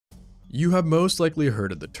You have most likely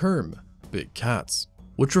heard of the term big cats,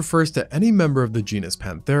 which refers to any member of the genus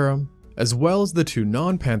Panthera, as well as the two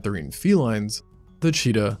non-pantherine felines, the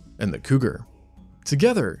cheetah and the cougar.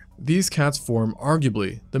 Together, these cats form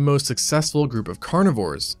arguably the most successful group of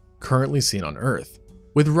carnivores currently seen on Earth,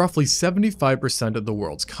 with roughly 75% of the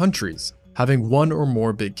world's countries having one or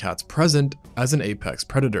more big cats present as an apex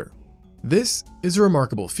predator. This is a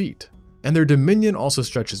remarkable feat, and their dominion also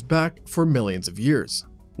stretches back for millions of years,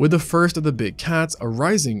 with the first of the big cats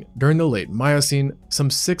arising during the late Miocene some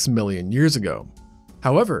 6 million years ago.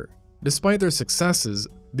 However, despite their successes,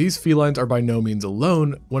 these felines are by no means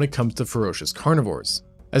alone when it comes to ferocious carnivores,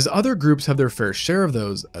 as other groups have their fair share of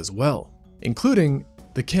those as well, including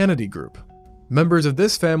the canidae group. Members of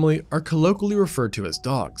this family are colloquially referred to as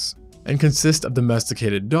dogs, and consist of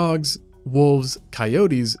domesticated dogs, wolves,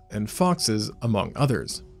 coyotes, and foxes, among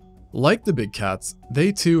others. Like the big cats,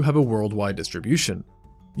 they too have a worldwide distribution.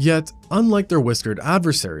 Yet, unlike their whiskered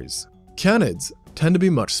adversaries, canids tend to be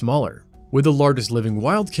much smaller, with the largest living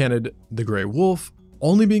wild canid, the gray wolf,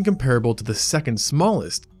 only being comparable to the second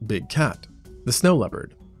smallest big cat, the snow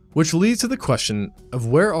leopard, which leads to the question of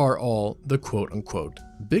where are all the quote-unquote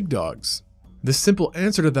big dogs? The simple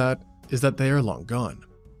answer to that is that they are long gone.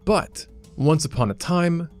 But, once upon a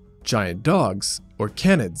time, giant dogs, or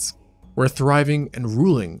canids, were thriving and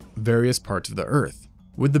ruling various parts of the earth,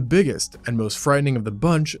 with the biggest and most frightening of the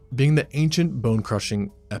bunch being the ancient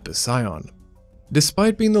bone-crushing Epicyon.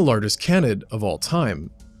 Despite being the largest canid of all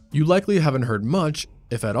time, you likely haven't heard much,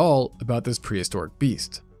 if at all, about this prehistoric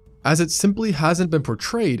beast, as it simply hasn't been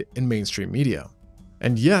portrayed in mainstream media.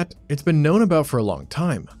 And yet, it's been known about for a long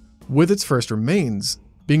time, with its first remains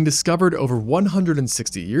being discovered over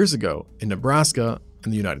 160 years ago in Nebraska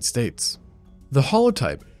in the United States. The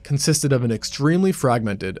holotype consisted of an extremely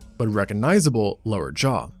fragmented but recognizable lower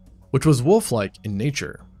jaw, which was wolf-like in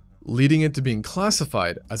nature, leading it to being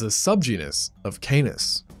classified as a subgenus of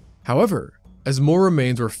Canis. However, as more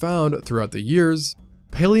remains were found throughout the years,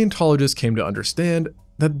 paleontologists came to understand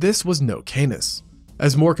that this was no Canis,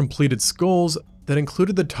 as more completed skulls that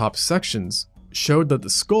included the top sections showed that the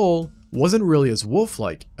skull wasn't really as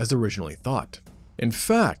wolf-like as originally thought. In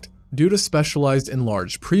fact, due to specialized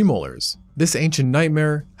enlarged premolars, this ancient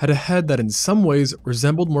nightmare had a head that in some ways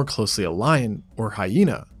resembled more closely a lion or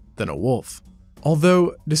hyena than a wolf.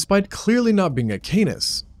 Although, despite clearly not being a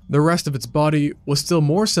canis, the rest of its body was still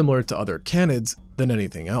more similar to other canids than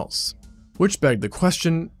anything else, which begged the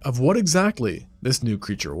question of what exactly this new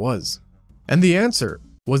creature was. And the answer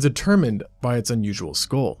was determined by its unusual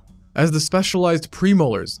skull, as the specialized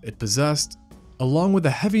premolars it possessed, along with the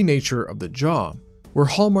heavy nature of the jaw, were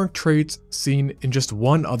hallmark traits seen in just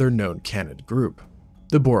one other known canid group,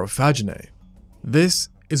 the Borophaginae. This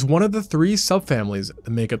is one of the 3 subfamilies that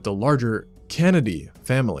make up the larger Canidae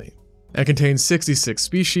family, and contains 66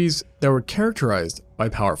 species that were characterized by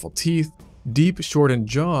powerful teeth, deep shortened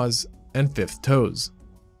jaws, and fifth toes.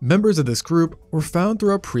 Members of this group were found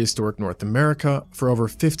throughout prehistoric North America for over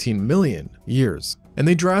 15 million years, and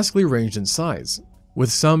they drastically ranged in size,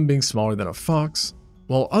 with some being smaller than a fox,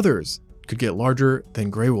 while others could get larger than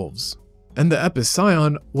gray wolves. And the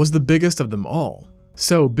Epicyon was the biggest of them all,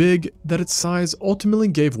 so big that its size ultimately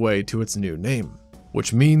gave way to its new name,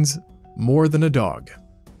 which means more than a dog.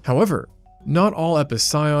 However, not all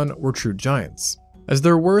Epicyon were true giants, as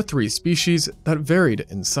there were 3 species that varied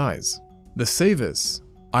in size: the Savis,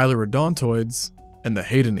 Ailurodontoids, and the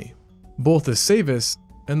Haydeni. Both the Savis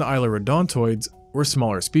and the Ailurodontoids were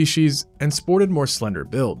smaller species and sported more slender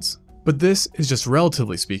builds, but this is just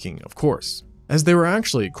relatively speaking, of course, as they were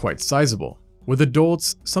actually quite sizable, with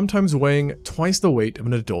adults sometimes weighing twice the weight of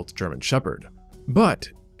an adult German Shepherd. But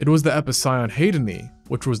it was the Epicyon Haydeni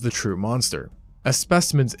which was the true monster, as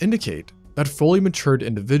specimens indicate that fully matured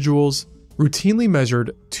individuals routinely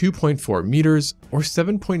measured 2.4 meters or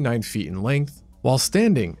 7.9 feet in length, while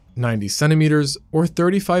standing 90 centimeters or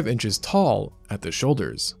 35 inches tall at the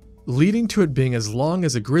shoulders, leading to it being as long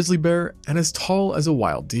as a grizzly bear and as tall as a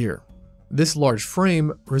wild deer. This large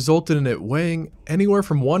frame resulted in it weighing anywhere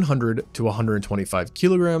from 100 to 125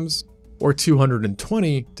 kilograms, or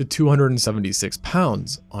 220 to 276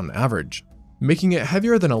 pounds on average, making it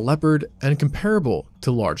heavier than a leopard and comparable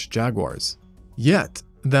to large jaguars. Yet,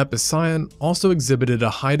 the Epicyon also exhibited a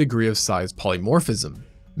high degree of size polymorphism,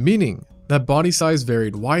 meaning that body size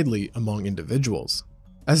varied widely among individuals,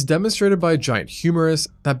 as demonstrated by a giant humerus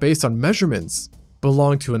that, based on measurements,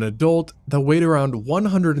 belonged to an adult that weighed around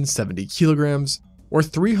 170 kilograms or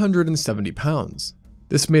 370 pounds.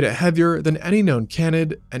 This made it heavier than any known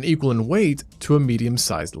canid and equal in weight to a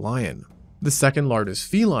medium-sized lion, the second largest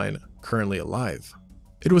feline currently alive.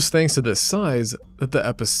 It was thanks to this size that the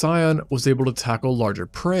Epicyon was able to tackle larger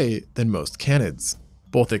prey than most canids,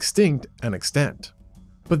 both extinct and extant.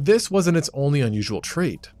 But this wasn't its only unusual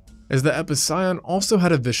trait, as the Epicyon also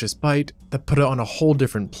had a vicious bite that put it on a whole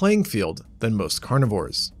different playing field than most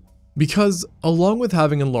carnivores. Because, along with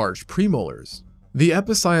having enlarged premolars, the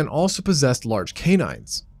Epicyon also possessed large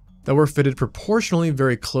canines that were fitted proportionally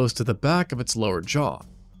very close to the back of its lower jaw,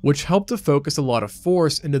 which helped to focus a lot of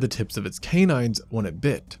force into the tips of its canines when it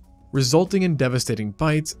bit, resulting in devastating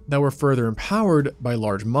bites that were further empowered by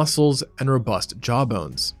large muscles and robust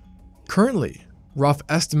jawbones. Currently, rough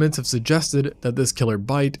estimates have suggested that this killer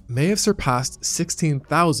bite may have surpassed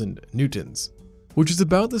 16,000 newtons, which is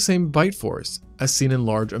about the same bite force as seen in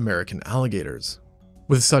large American alligators.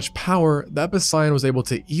 With such power, the Epicyon was able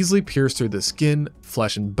to easily pierce through the skin,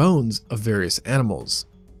 flesh, and bones of various animals,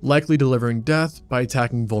 likely delivering death by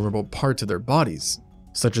attacking vulnerable parts of their bodies,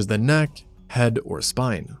 such as the neck, head, or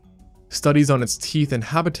spine. Studies on its teeth and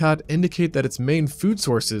habitat indicate that its main food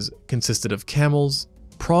sources consisted of camels,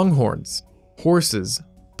 pronghorns, horses,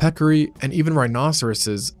 peccary, and even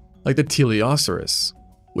rhinoceroses like the Teleoceras,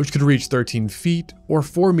 which could reach 13 feet or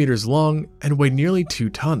 4 meters long and weigh nearly 2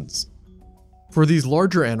 tons. For these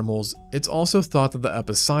larger animals, it's also thought that the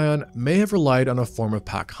Epicyon may have relied on a form of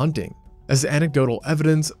pack hunting, as anecdotal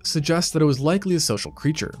evidence suggests that it was likely a social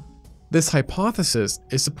creature. This hypothesis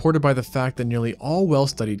is supported by the fact that nearly all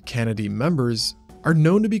well-studied canidae members are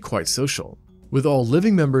known to be quite social, with all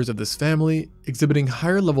living members of this family exhibiting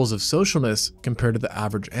higher levels of socialness compared to the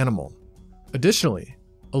average animal. Additionally,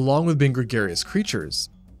 along with being gregarious creatures,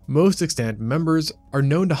 most extant members are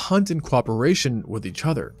known to hunt in cooperation with each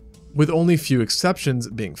other, with only few exceptions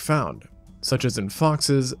being found, such as in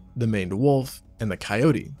foxes, the maned wolf, and the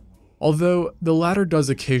coyote, although the latter does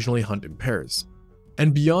occasionally hunt in pairs.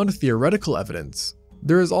 And beyond theoretical evidence,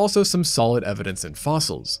 there is also some solid evidence in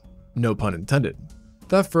fossils, no pun intended,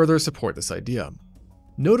 that further support this idea.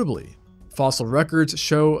 Notably, fossil records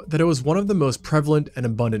show that it was one of the most prevalent and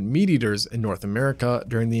abundant meat-eaters in North America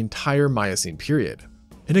during the entire Miocene period,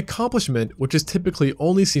 an accomplishment which is typically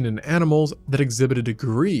only seen in animals that exhibit a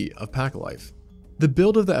degree of pack life. The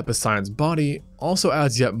build of the Epicyon's body also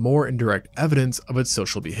adds yet more indirect evidence of its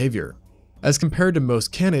social behavior. As compared to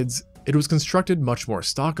most canids, it was constructed much more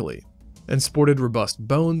stockily, and sported robust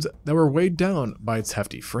bones that were weighed down by its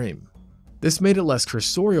hefty frame. This made it less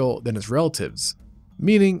cursorial than its relatives,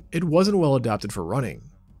 meaning it wasn't well adapted for running,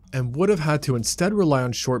 and would have had to instead rely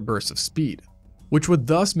on short bursts of speed, which would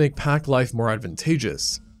thus make pack life more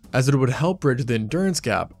advantageous, as it would help bridge the endurance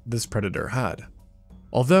gap this predator had.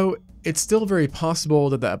 Although, it's still very possible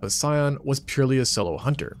that the Epicyon was purely a solo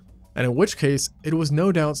hunter, and in which case it was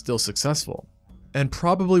no doubt still successful, and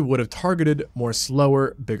probably would have targeted more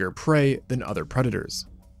slower, bigger prey than other predators.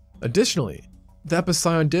 Additionally, the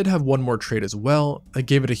Epicyon did have one more trait as well that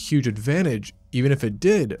gave it a huge advantage even if it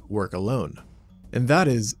did work alone, and that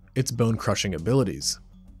is its bone-crushing abilities.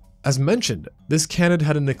 As mentioned, this canid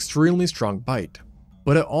had an extremely strong bite,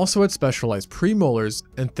 but it also had specialized premolars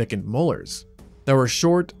and thickened molars that were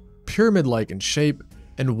short, pyramid-like in shape,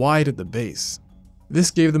 and wide at the base.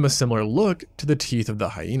 This gave them a similar look to the teeth of the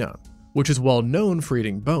hyena, which is well known for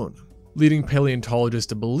eating bone, leading paleontologists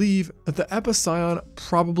to believe that the Epicyon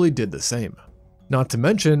probably did the same. Not to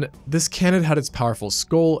mention, this canid had its powerful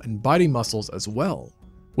skull and biting muscles as well,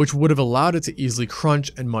 which would have allowed it to easily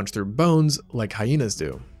crunch and munch through bones like hyenas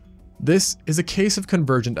do. This is a case of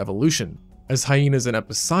convergent evolution, as hyenas and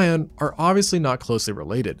Epicyon are obviously not closely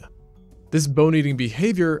related. This bone-eating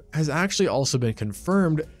behavior has actually also been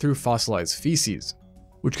confirmed through fossilized feces,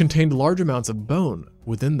 which contained large amounts of bone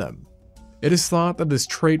within them. It is thought that this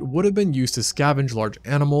trait would have been used to scavenge large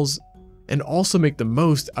animals and also make the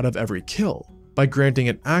most out of every kill by granting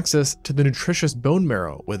it access to the nutritious bone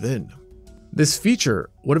marrow within. This feature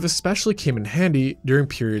would have especially came in handy during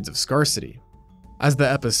periods of scarcity, as the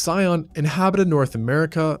Epicyon inhabited North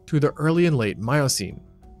America through the early and late Miocene,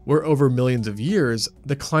 where over millions of years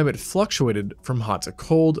the climate fluctuated from hot to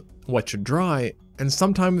cold, wet to dry, and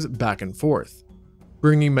sometimes back and forth,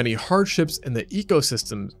 bringing many hardships in the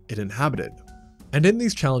ecosystems it inhabited. And in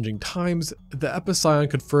these challenging times, the Epicyon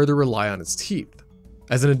could further rely on its teeth,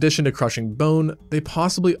 as in addition to crushing bone, they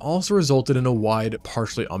possibly also resulted in a wide,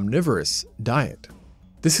 partially omnivorous diet.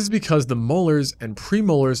 This is because the molars and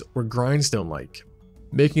premolars were grindstone-like,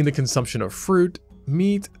 making the consumption of fruit,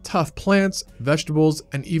 meat, tough plants, vegetables,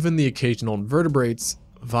 and even the occasional invertebrates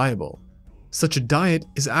viable. Such a diet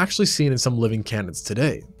is actually seen in some living canids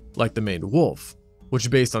today, like the maned wolf, which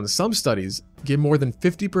based on some studies, get more than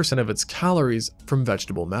 50% of its calories from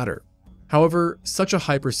vegetable matter. However, such a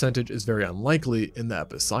high percentage is very unlikely in the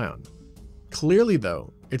Epicyon. Clearly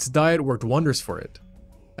though, its diet worked wonders for it,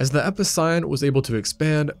 as the Epicyon was able to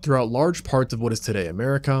expand throughout large parts of what is today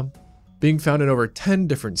America, being found in over 10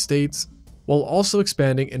 different states, while also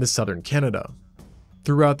expanding into southern Canada.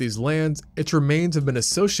 Throughout these lands, its remains have been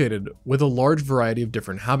associated with a large variety of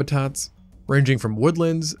different habitats, ranging from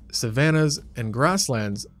woodlands, savannas, and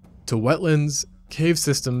grasslands, to wetlands, cave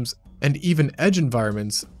systems, and even edge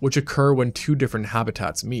environments which occur when two different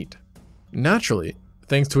habitats meet. Naturally,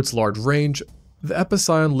 thanks to its large range, the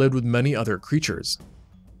Epicyon lived with many other creatures,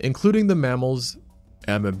 including the mammals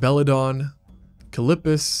Amebelodon,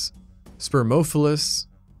 Callipus, Spermophilus,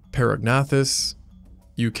 Paragnathus,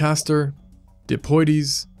 Eucastor,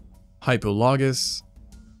 Dipoides, Hypologus,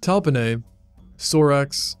 Talpinae,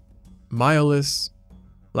 Sorex, Myolus,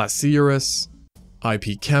 Lasiurus,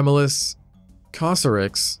 IP Camelus,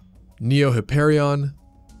 Cosorix, Neohyperion,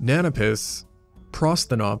 Nanopus,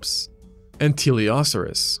 Prosthenops, and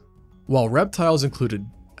Teleoceras, while reptiles included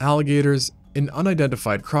alligators, an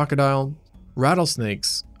unidentified crocodile,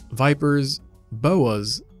 rattlesnakes, vipers,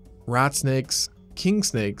 boas, rat snakes, king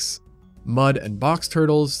snakes, mud and box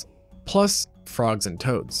turtles, plus frogs and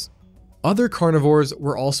toads. Other carnivores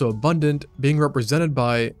were also abundant, being represented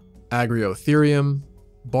by Agriotherium,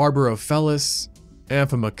 Barbarophilus,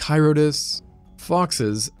 Amphimacheirodus,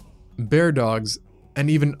 foxes, bear dogs, and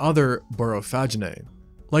even other Borophaginae,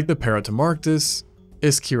 like the Paratomarctus,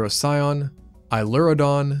 Ischirocyon,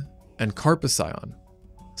 Ailurodon, and Carpocyon.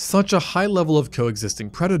 Such a high level of coexisting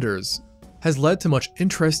predators has led to much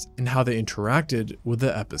interest in how they interacted with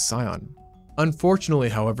the Epicyon. Unfortunately,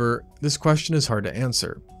 however, this question is hard to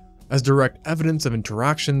answer, as direct evidence of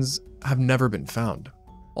interactions have never been found.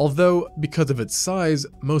 Although, because of its size,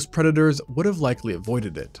 most predators would have likely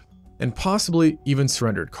avoided it, and possibly even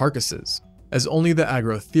surrendered carcasses, as only the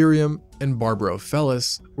Agriotherium and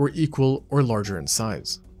Barbarophilus were equal or larger in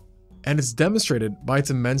size. And it's demonstrated by its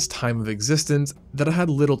immense time of existence that it had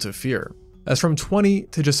little to fear, as from 20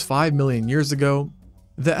 to just 5 million years ago,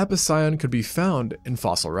 the Epicyon could be found in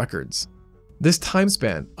fossil records. This time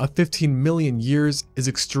span of 15 million years is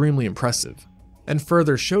extremely impressive, and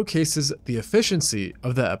further showcases the efficiency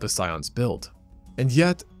of the Epicyon's build. And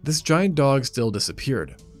yet, this giant dog still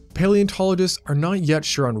disappeared. Paleontologists are not yet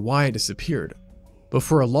sure on why it disappeared, but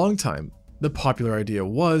for a long time, the popular idea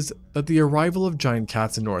was that the arrival of giant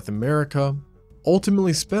cats in North America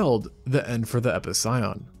ultimately spelled the end for the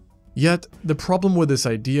Epicyon. Yet, the problem with this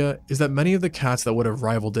idea is that many of the cats that would have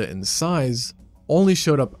rivaled it in size only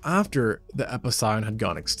showed up after the Epicyon had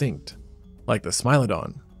gone extinct, like the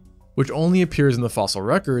Smilodon, which only appears in the fossil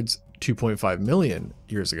records 2.5 million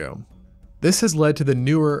years ago. This has led to the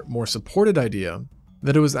newer, more supported idea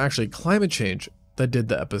that it was actually climate change that did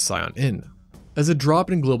the Epicyon in, as a drop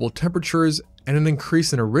in global temperatures and an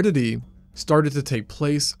increase in aridity started to take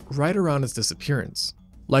place right around its disappearance,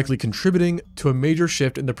 likely contributing to a major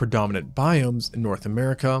shift in the predominant biomes in North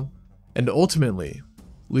America, and ultimately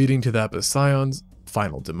leading to the Epicyon's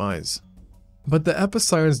final demise. But the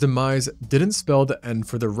Epicyon's demise didn't spell the end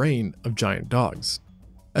for the reign of giant dogs,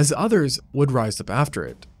 as others would rise up after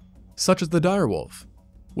it, such as the direwolf,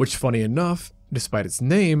 which, funny enough, despite its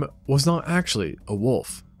name, was not actually a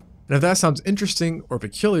wolf. And if that sounds interesting or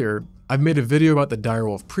peculiar, I've made a video about the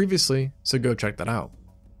direwolf previously, so go check that out.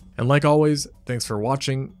 And like always, thanks for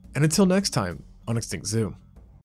watching, and until next time on ExtinctZoo.